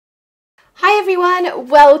Hi everyone,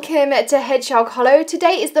 welcome to Hedgehog Hollow.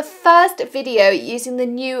 Today is the first video using the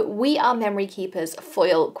new We Are Memory Keepers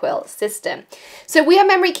foil quill system. So We Are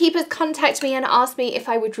Memory Keepers contacted me and asked me if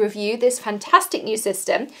I would review this fantastic new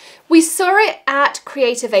system. We saw it at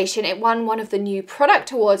Creativation. It won one of the new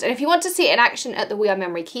product awards, and if you want to see it in action at the We Are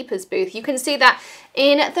Memory Keepers booth, you can see that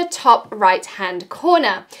in the top right hand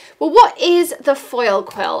corner. Well, what is the foil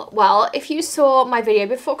quill? Well, if you saw my video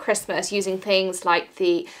before Christmas using things like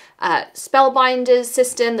the Spellbinders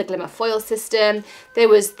system, the Glimmer foil system, there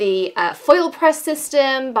was the foil press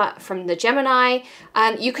system but from the Gemini,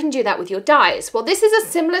 you can do that with your dies. Well, this is a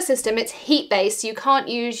similar system. It's heat based, so you can't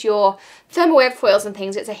use your thermal web foils and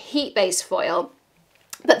things. It's a heat based foil.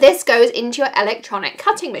 But this goes into your electronic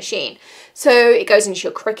cutting machine. So it goes into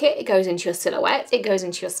your Cricut, it goes into your Silhouette, it goes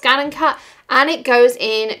into your Scan and Cut, and it goes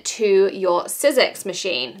into your Sizzix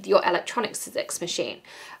machine, your electronic Sizzix machine.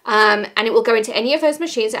 And it will go into any of those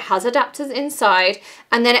machines. It has adapters inside,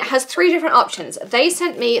 and then it has three different options. They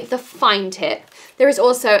sent me the fine tip. There is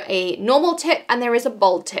also a normal tip and there is a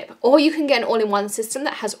bold tip, or you can get an all-in-one system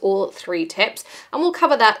that has all three tips, and we'll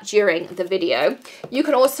cover that during the video. You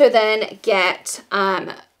can also then get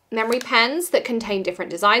memory pens that contain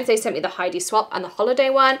different designs. They sent me the Heidi Swapp and the holiday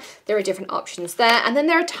one. There are different options there, and then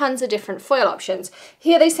there are tons of different foil options.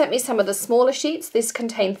 Here they sent me some of the smaller sheets. This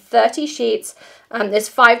contains 30 sheets. There's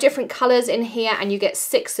 5 different colors in here, and you get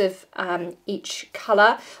 6 of each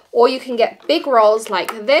color, or you can get big rolls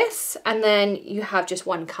like this, and then you have just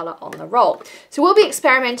 1 color on the roll. So we'll be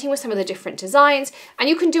experimenting with some of the different designs, and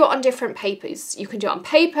you can do it on different papers. You can do it on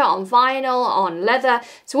paper, on vinyl, on leather.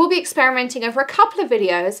 So we'll be experimenting over a couple of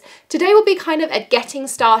videos. Today will be kind of a getting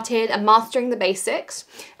started and mastering the basics,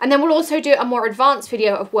 and then we'll also do a more advanced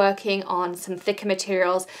video of working on some thicker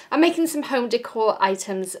materials and making some home decor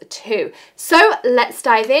items too. So let's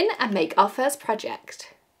dive in and make our first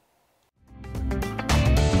project.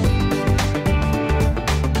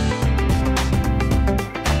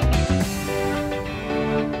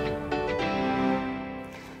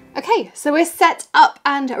 Okay, so we're set up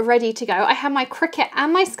and ready to go. I have my Cricut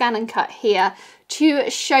and my Scan and Cut here to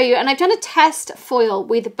show you, and I've done a test foil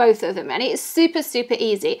with both of them, and it is super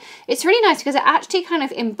easy. It's really nice because it actually kind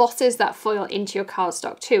of embosses that foil into your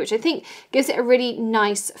cardstock too, which I think gives it a really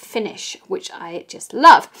nice finish, which I just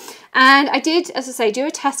love. And I did, as I say, do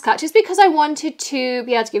a test cut just because I wanted to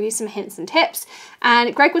be able to give you some hints and tips.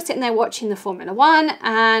 And Greg was sitting there watching the Formula One,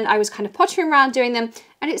 and I was kind of pottering around doing them,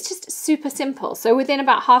 and it's just super simple. So within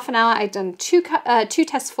about half an hour, I'd done two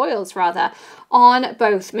test foils rather on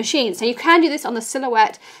both machines. So you can do this on the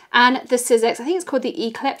Silhouette and the Sizzix. I think it's called the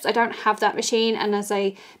Eclipse. I don't have that machine. And as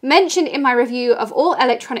I mentioned in my review of all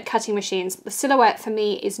electronic cutting machines, the Silhouette for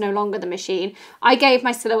me is no longer the machine. I gave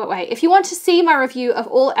my Silhouette away. If you want to see my review of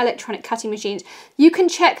all electronic cutting machines, you can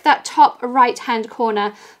check that top right-hand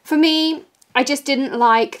corner. For me, I just didn't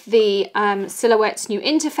like the Silhouette's new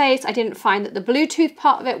interface. I didn't find that the Bluetooth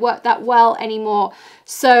part of it worked that well anymore.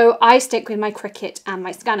 So I stick with my Cricut and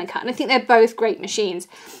my Scan and Cut. And I think they're both great machines.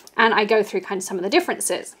 And I go through kind of some of the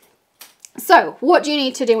differences. So what do you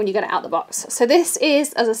need to do when you get it out of the box? So this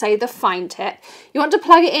is, as I say, the fine tip. You want to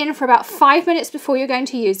plug it in for about 5 minutes before you're going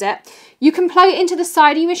to use it. You can plug it into the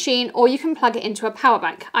side of your machine, or you can plug it into a power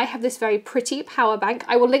bank. I have this very pretty power bank.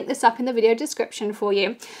 I will link this up in the video description for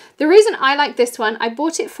you. The reason I like this one, I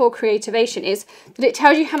bought it for Creativation, is that it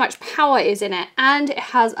tells you how much power is in it, and it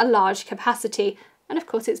has a large capacity. And of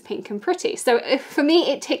course it's pink and pretty. So for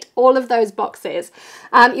me, it ticked all of those boxes.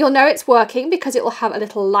 You'll know it's working because it will have a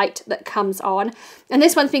little light that comes on. And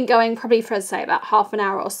this one's been going probably for, say, about half an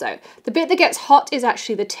hour or so. The bit that gets hot is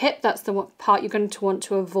actually the tip. That's the part you're going to want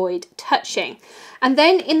to avoid touching. And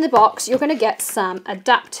then in the box, you're going to get some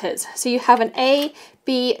adapters. So you have an A,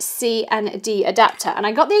 B, C, and D adapter. And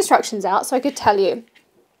I got the instructions out so I could tell you.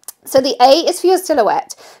 So the A is for your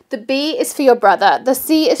Silhouette, the B is for your brother, the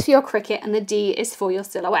C is for your Cricut, and the D is for your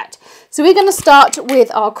Silhouette. So we're going to start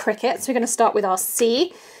with our Cricut. So we're going to start with our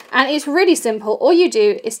C, and it's really simple. All you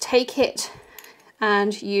do is take it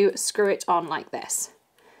and you screw it on like this.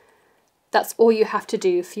 That's all you have to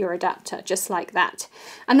do for your adapter, just like that.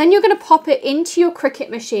 And then you're going to pop it into your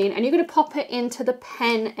Cricut machine, and you're going to pop it into the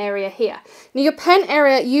pen area here. Now your pen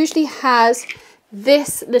area usually has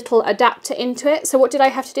this little adapter into it. So what did I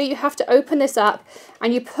have to do? You have to open this up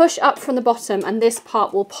and you push up from the bottom, and this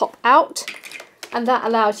part will pop out, and that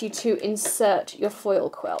allows you to insert your foil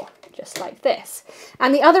quill just like this.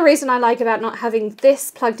 And the other reason I like about not having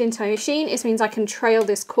this plugged into my machine is means I can trail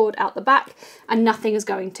this cord out the back and nothing is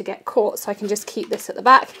going to get caught. So I can just keep this at the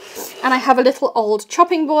back. And I have a little old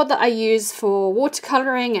chopping board that I use for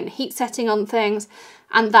watercoloring and heat setting on things.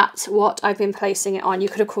 and that's what I've been placing it on. You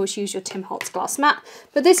could of course use your Tim Holtz glass mat,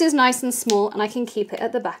 but this is nice and small and I can keep it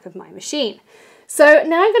at the back of my machine. So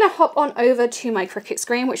now I'm going to hop on over to my Cricut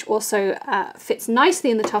screen, which also fits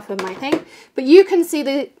nicely in the top of my thing, but you can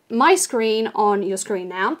see my screen on your screen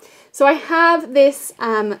now. So I have this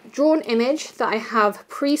drawn image that I have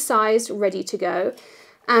pre-sized ready to go,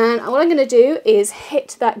 and what I'm going to do is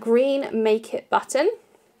hit that green Make It button,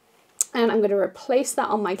 and I'm going to replace that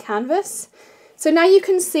on my canvas. So now you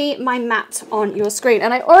can see my mat on your screen,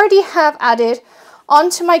 and I already have added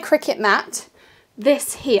onto my Cricut mat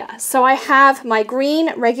this here. So I have my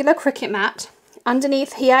green regular Cricut mat.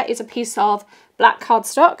 Underneath here is a piece of black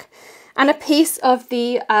cardstock and a piece of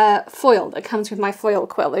the foil that comes with my foil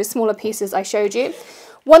quill, those smaller pieces I showed you.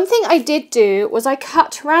 One thing I did do was I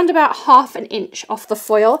cut around about 1/2 inch off the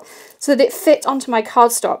foil so that it fit onto my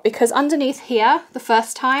cardstock, because underneath here, the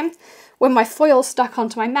first time, when my foil stuck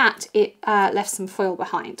onto my mat, it left some foil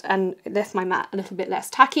behind and it left my mat a little bit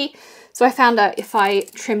less tacky. So I found out if I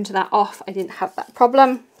trimmed that off, I didn't have that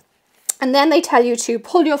problem. And then they tell you to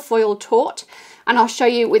pull your foil taut, and I'll show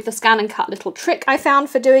you with the scan and cut little trick I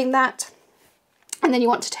found for doing that. And then you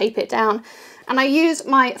want to tape it down. And I use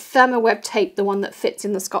my Thermoweb tape, the one that fits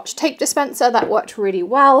in the Scotch tape dispenser. That worked really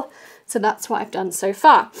well. So that's what I've done so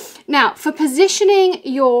far. Now, for positioning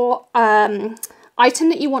your item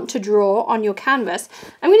that you want to draw on your canvas,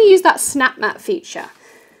 I'm going to use that snap mat feature.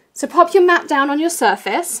 So pop your mat down on your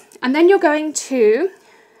surface, and then you're going to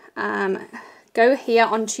go here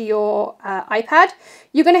onto your iPad.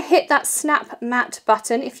 You're going to hit that snap mat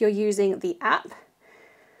button if you're using the app,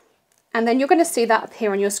 and then you're going to see that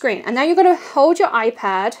appear on your screen. And now you're going to hold your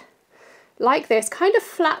iPad like this, kind of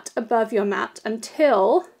flat above your mat,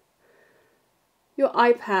 until your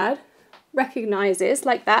iPad recognizes,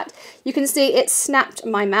 like that. You can see it snapped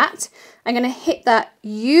my mat. I'm going to hit that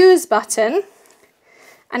use button,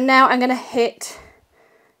 and now I'm going to hit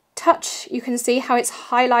touch. You can see how it's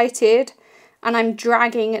highlighted, and I'm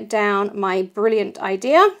dragging down my brilliant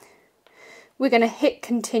idea. We're going to hit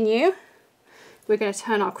continue. We're going to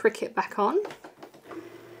turn our Cricut back on,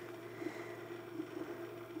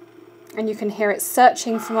 and you can hear it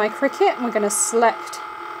searching for my Cricut, and we're going to select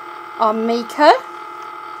our maker.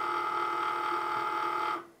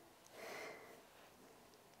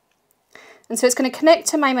 And so it's going to connect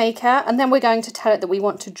to my maker, and then we're going to tell it that we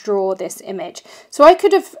want to draw this image. So I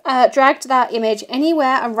could have dragged that image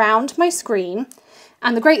anywhere around my screen.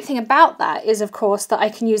 And the great thing about that is, of course, that I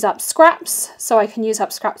can use up scraps. So I can use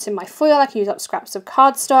up scraps in my foil, I can use up scraps of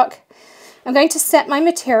cardstock. I'm going to set my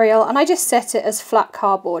material, and I just set it as flat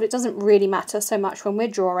cardboard. It doesn't really matter so much when we're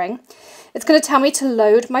drawing. It's going to tell me to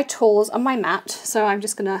load my tools on my mat. So I'm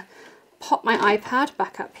just going to pop my iPad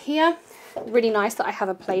back up here. Really nice that I have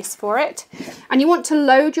a place for it. And you want to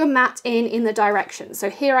load your mat in the direction. So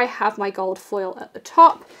here I have my gold foil at the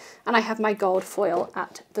top, and I have my gold foil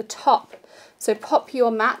at the top. So pop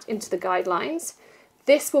your mat into the guidelines.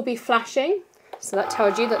 This will be flashing, so that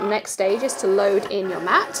tells you that the next stage is to load in your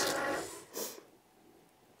mat.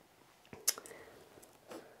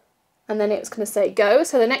 And then it's going to say go.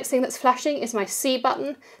 So the next thing that's flashing is my C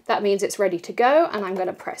button. That means it's ready to go, and I'm going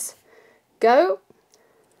to press go.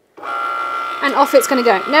 And off it's going to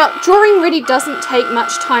go. Now, drawing really doesn't take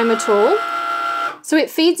much time at all. So it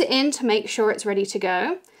feeds it in to make sure it's ready to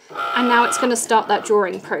go. And now it's going to start that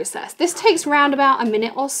drawing process. This takes around about a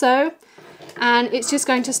minute or so, and it's just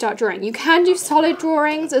going to start drawing. You can do solid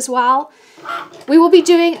drawings as well. We will be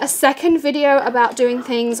doing a second video about doing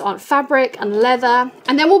things on fabric and leather,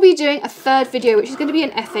 and then we'll be doing a third video, which is going to be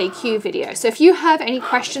an FAQ video. So if you have any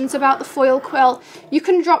questions about the foil quill, you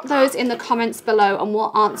can drop those in the comments below, and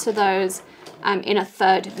we'll answer those in a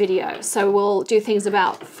third video. So we'll do things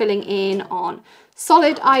about filling in on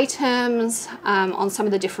solid items, on some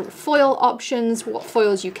of the different foil options, what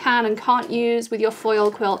foils you can and can't use with your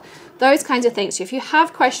foil quill, those kinds of things. So if you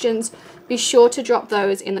have questions, be sure to drop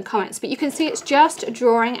those in the comments. But you can see it's just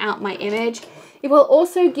drawing out my image. It will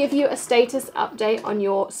also give you a status update on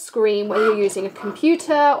your screen, whether you're using a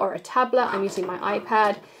computer or a tablet. I'm using my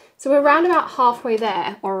iPad. So we're around about halfway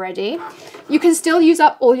there already. You can still use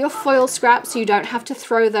up all your foil scraps, so you don't have to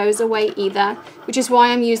throw those away either, which is why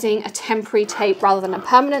I'm using a temporary tape rather than a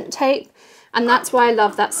permanent tape. And that's why I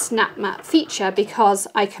love that snap mat feature, because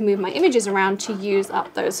I can move my images around to use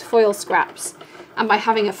up those foil scraps. And by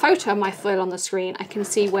having a photo of my foil on the screen, I can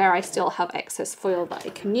see where I still have excess foil that I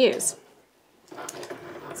can use.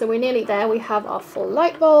 So we're nearly there. We have our full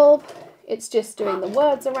light bulb. It's just doing the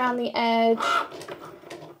words around the edge.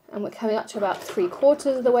 And we're coming up to about 3/4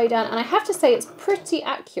 of the way down. And I have to say it's pretty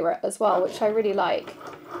accurate as well, which I really like.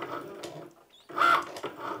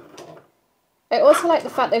 I also like the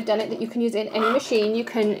fact they've done it that you can use it in any machine. You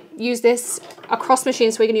can use this across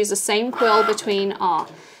machines, so we can use the same quill between our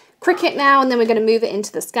Cricut now, and then we're going to move it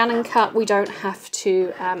into the Scan and Cut. We don't have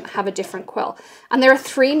to have a different quill. And there are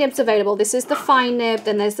 3 nibs available. This is the fine nib,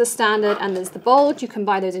 then there's the standard, and there's the bold. You can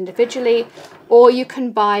buy those individually, or you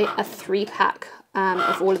can buy a 3-pack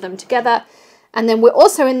of all of them together. And then we're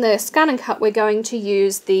also in the Scan and Cut, we're going to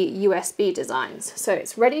use the USB designs. So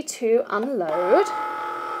it's ready to unload.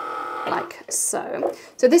 Like so.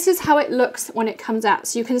 So this is how it looks when it comes out.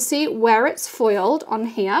 So you can see where it's foiled on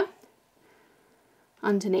here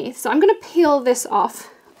underneath. So I'm going to peel this off.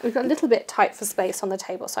 We've got a little bit tight for space on the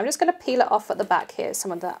table, so I'm just going to peel it off at the back here,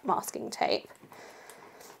 some of that masking tape.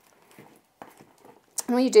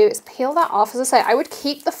 And what you do is peel that off. As I say, I would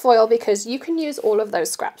keep the foil because you can use all of those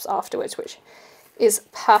scraps afterwards, which is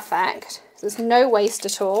perfect. There's no waste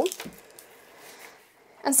at all.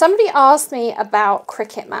 And somebody asked me about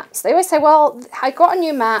Cricut mats. They always say, well, I got a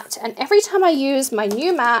new mat and every time I use my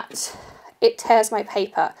new mat, it tears my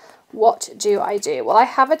paper. What do I do? Well, I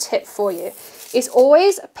have a tip for you. Is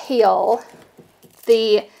always peel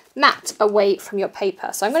the mat away from your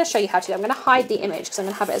paper. So I'm going to show you how to do it. I'm going to hide the image because I'm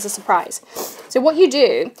going to have it as a surprise. So what you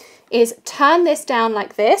do is turn this down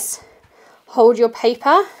like this, hold your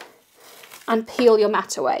paper and peel your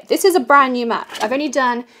mat away. This is a brand new mat. I've only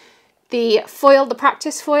done the foil, the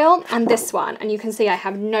practice foil, and this one, and you can see I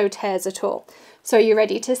have no tears at all. So are you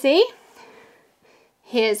ready to see?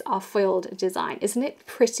 Here's our foiled design. Isn't it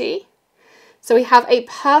pretty? So we have a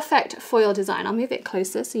perfect foil design. I'll move it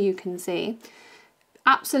closer so you can see.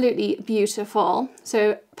 Absolutely beautiful.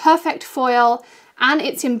 So perfect foil, and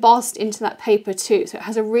it's embossed into that paper too. So it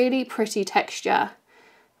has a really pretty texture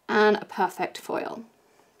and a perfect foil.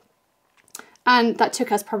 And that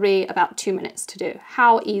took us probably about 2 minutes to do.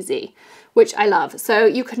 How easy, which I love. So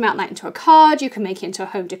you could mount that into a card, you can make it into a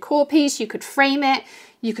home decor piece, you could frame it,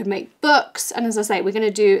 you could make books. And as I say, we're going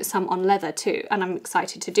to do some on leather too. And I'm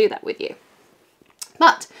excited to do that with you.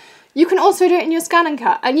 But you can also do it in your Scan and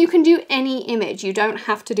Cut, and you can do any image. You don't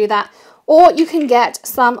have to do that. Or you can get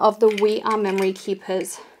some of the We Are Memory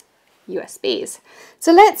Keepers USBs.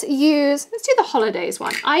 So let's do the holidays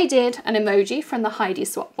one. I did an emoji from the Heidi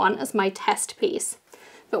Swapp one as my test piece,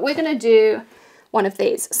 but we're going to do one of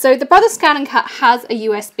these. So the Brother Scan and Cut has a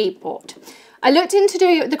USB port. I looked into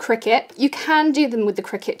doing it with the Cricut. You can do them with the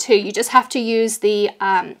Cricut too. You just have to use the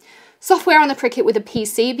software on the Cricut with a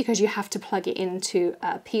PC because you have to plug it into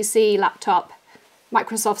a PC, laptop,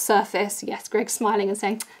 Microsoft Surface. Yes, Greg's smiling and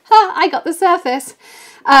saying, ha, I got the Surface.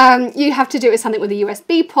 You have to do it with something with a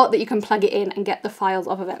USB port that you can plug it in and get the files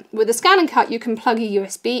off of it. With the Scan and Cut, you can plug a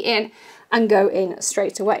USB in and go in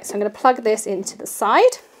straight away. So I'm going to plug this into the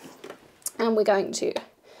side, and we're going to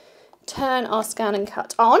turn our Scan and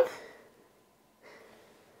Cut on,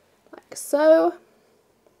 like so.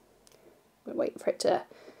 We'll wait for it to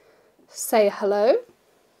say hello.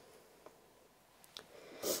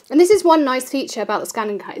 And this is one nice feature about the Scan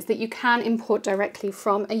and Cut, is that you can import directly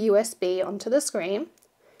from a USB onto the screen.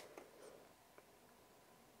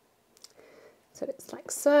 So it's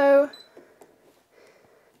like so.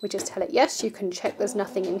 We just tell it yes, you can check there's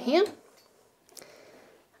nothing in here.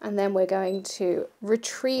 And then we're going to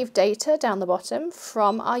retrieve data down the bottom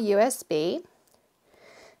from our USB.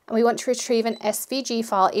 And we want to retrieve an SVG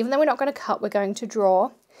file. Even though we're not going to cut, we're going to draw.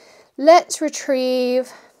 Let's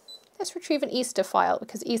retrieve an Easter file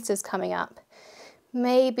because Easter's coming up.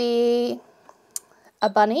 Maybe a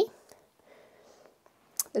bunny.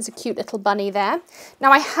 There's a cute little bunny there.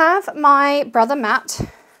 Now I have my Brother mat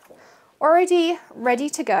already ready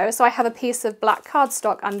to go. So I have a piece of black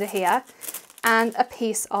cardstock under here and a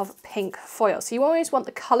piece of pink foil. So you always want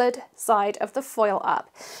the coloured side of the foil up.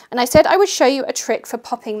 And I said I would show you a trick for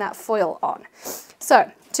popping that foil on.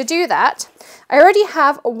 So to do that, I already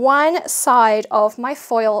have one side of my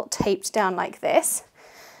foil taped down like this.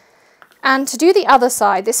 And to do the other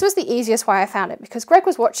side, this was the easiest way I found it because Greg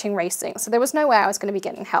was watching racing, so there was no way I was going to be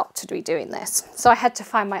getting help to be doing this. So I had to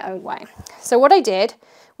find my own way. So what I did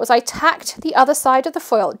was I tacked the other side of the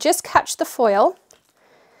foil, just catch the foil,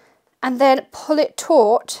 and then pull it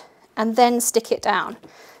taut, and then stick it down.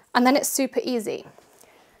 And then it's super easy.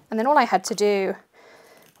 And then all I had to do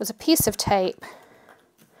was a piece of tape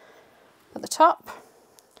at the top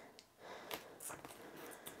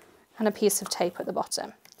and a piece of tape at the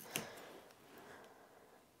bottom.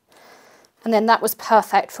 And then that was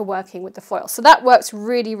perfect for working with the foil. So that works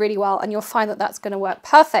really, really well, and you'll find that that's going to work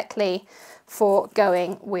perfectly for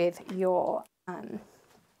going with your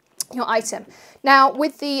item. Now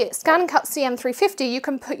with the Scan and Cut CM350, you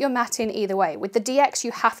can put your mat in either way. With the DX,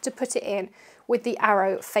 you have to put it in with the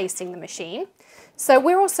arrow facing the machine. So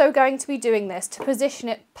we're also going to be doing this to position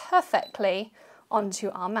it perfectly onto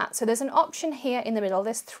our mat. So there's an option here in the middle.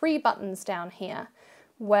 There's 3 buttons down here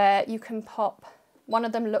where you can pop, one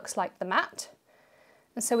of them looks like the mat.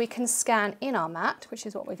 And so we can scan in our mat, which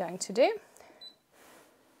is what we're going to do.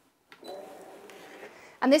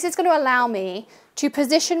 And this is going to allow me to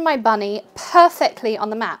position my bunny perfectly on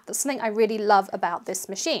the mat. That's something I really love about this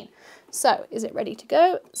machine. So is it ready to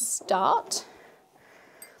go? Start.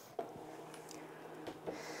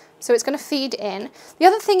 So it's going to feed in. The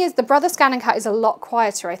other thing is the Brother Scan and Cut is a lot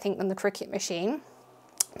quieter, I think, than the Cricut machine.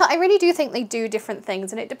 But I really do think they do different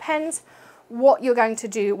things, and it depends what you're going to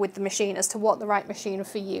do with the machine as to what the right machine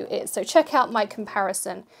for you is. So check out my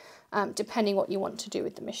comparison depending what you want to do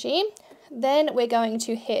with the machine. Then we're going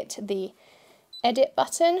to hit the edit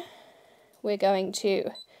button. We're going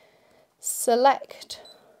to select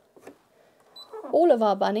all of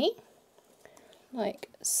our bunny like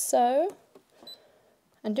so.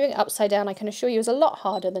 And doing it upside down, I can assure you, is a lot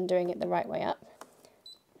harder than doing it the right way up.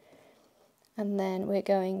 And then we're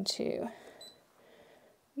going to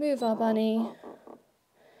move our bunny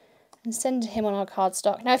and send him on our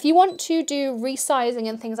cardstock. Now, if you want to do resizing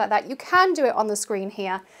and things like that, you can do it on the screen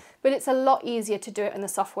here, but it's a lot easier to do it in the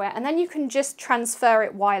software. And then you can just transfer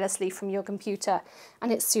it wirelessly from your computer,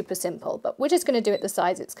 and it's super simple. But we're just going to do it the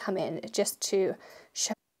size it's come in, just to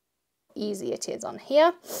show easy it is on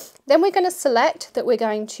here. Then we're going to select that we're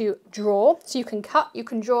going to draw. So you can cut, you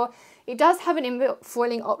can draw. It does have an inbuilt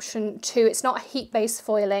foiling option too. It's not heat-based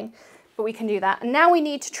foiling, but we can do that. And now we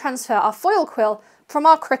need to transfer our foil quill from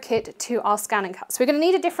our Cricut to our Scan and Cut. So we're going to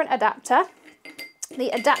need a different adapter. The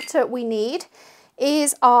adapter we need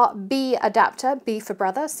is our B adapter, B for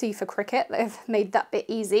brother, C for Cricut. They've made that bit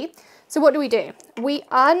easy. So what do? We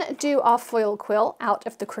undo our foil quill out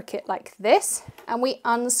of the Cricut like this, and we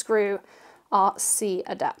unscrew our C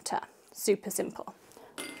adapter. Super simple.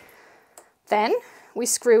 Then we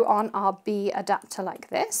screw on our B adapter like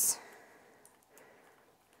this.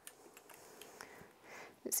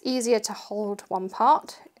 It's easier to hold one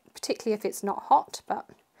part, particularly if it's not hot, but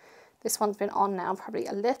this one's been on now probably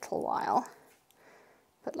a little while.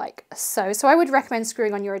 But like so. So I would recommend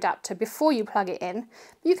screwing on your adapter before you plug it in.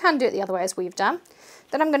 You can do it the other way as we've done.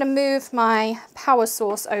 Then I'm going to move my power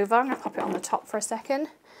source over. I'm going to pop it on the top for a second.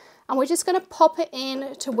 And we're just going to pop it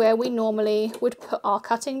in to where we normally would put our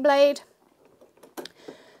cutting blade.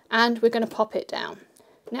 And we're going to pop it down.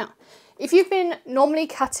 Now, if you've been normally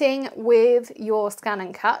cutting with your Scan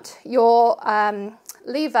and Cut, your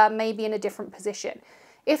lever may be in a different position.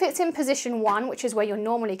 If it's in position 1, which is where you're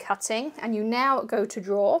normally cutting, and you now go to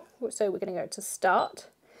draw, so we're going to go to start,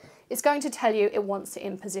 it's going to tell you it wants it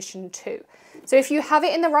in position 2. So if you have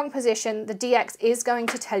it in the wrong position, the DX is going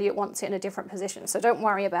to tell you it wants it in a different position. So don't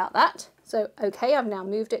worry about that. So, okay, I've now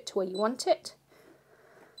moved it to where you want it.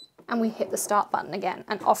 And we hit the start button again,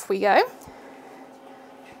 and off we go.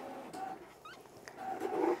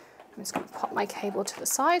 I'm just going to pop my cable to the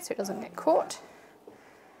side so it doesn't get caught.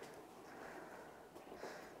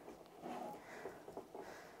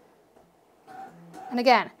 And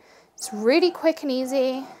again, it's really quick and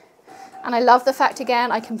easy. And I love the fact, again,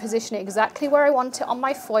 I can position it exactly where I want it on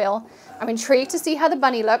my foil. I'm intrigued to see how the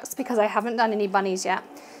bunny looks because I haven't done any bunnies yet.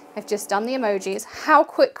 I've just done the emojis. How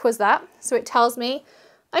quick was that? So it tells me,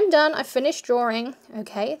 I'm done, I've finished drawing.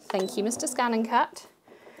 Okay, thank you, Mr. Scan and Cut.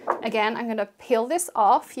 Again, I'm going to peel this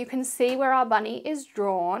off. You can see where our bunny is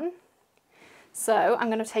drawn. So I'm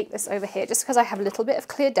going to take this over here just because I have a little bit of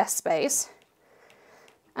clear desk space.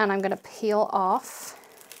 And I'm going to peel off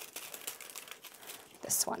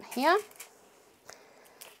this one here.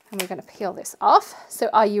 And we're going to peel this off. So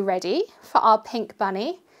are you ready for our pink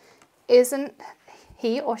bunny? Isn't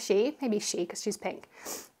he or she, maybe she because she's pink,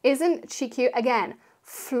 isn't she cute? Again,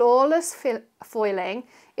 flawless foiling.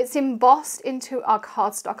 It's embossed into our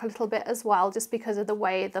cardstock a little bit as well, just because of the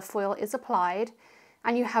way the foil is applied.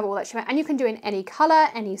 And you have all that shimmer. And you can do it in any color,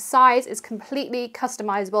 any size. It's completely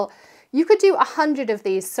customizable. You could do 100 of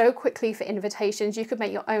these so quickly for invitations. You could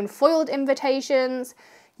make your own foiled invitations.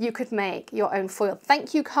 You could make your own foiled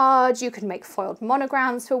thank you cards. You could make foiled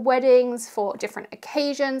monograms for weddings, for different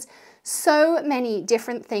occasions. So many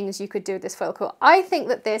different things you could do with this foil quill. I think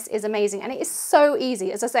that this is amazing and it is so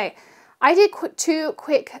easy. As I say, I did 2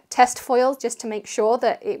 quick test foils just to make sure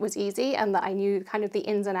that it was easy and that I knew kind of the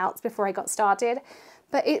ins and outs before I got started.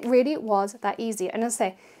 But it really was that easy. And as I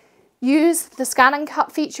say, use the scan and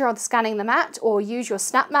cut feature of the scanning the mat, or use your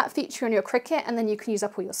snap mat feature on your Cricut, and then you can use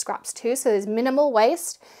up all your scraps too. So there's minimal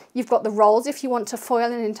waste. You've got the rolls if you want to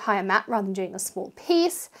foil an entire mat rather than doing a small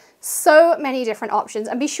piece. So many different options.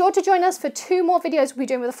 And be sure to join us for 2 more videos we'll be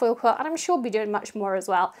doing with the foil quilt, and I'm sure we'll be doing much more as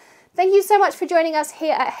well. Thank you so much for joining us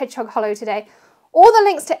here at Hedgehog Hollow today. All the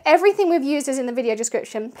links to everything we've used is in the video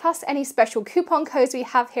description, plus any special coupon codes we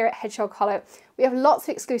have here at Hedgehog Hollow. We have lots of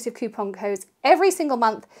exclusive coupon codes every single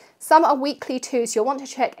month. Some are weekly too, so you'll want to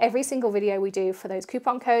check every single video we do for those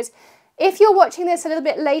coupon codes. If you're watching this a little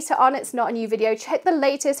bit later on, it's not a new video, check the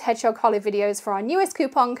latest Hedgehog Hollow videos for our newest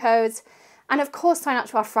coupon codes. And of course, sign up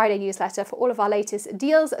to our Friday newsletter for all of our latest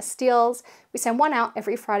deals, steals. We send one out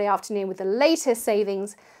every Friday afternoon with the latest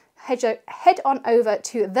savings. Head on over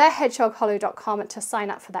to thehedgehoghollow.com to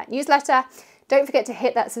sign up for that newsletter. Don't forget to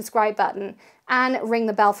hit that subscribe button and ring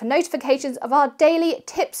the bell for notifications of our daily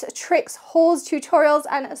tips, tricks, hauls, tutorials,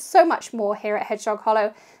 and so much more here at Hedgehog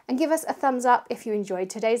Hollow. And give us a thumbs up if you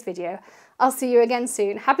enjoyed today's video. I'll see you again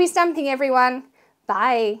soon. Happy stamping, everyone.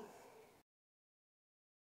 Bye.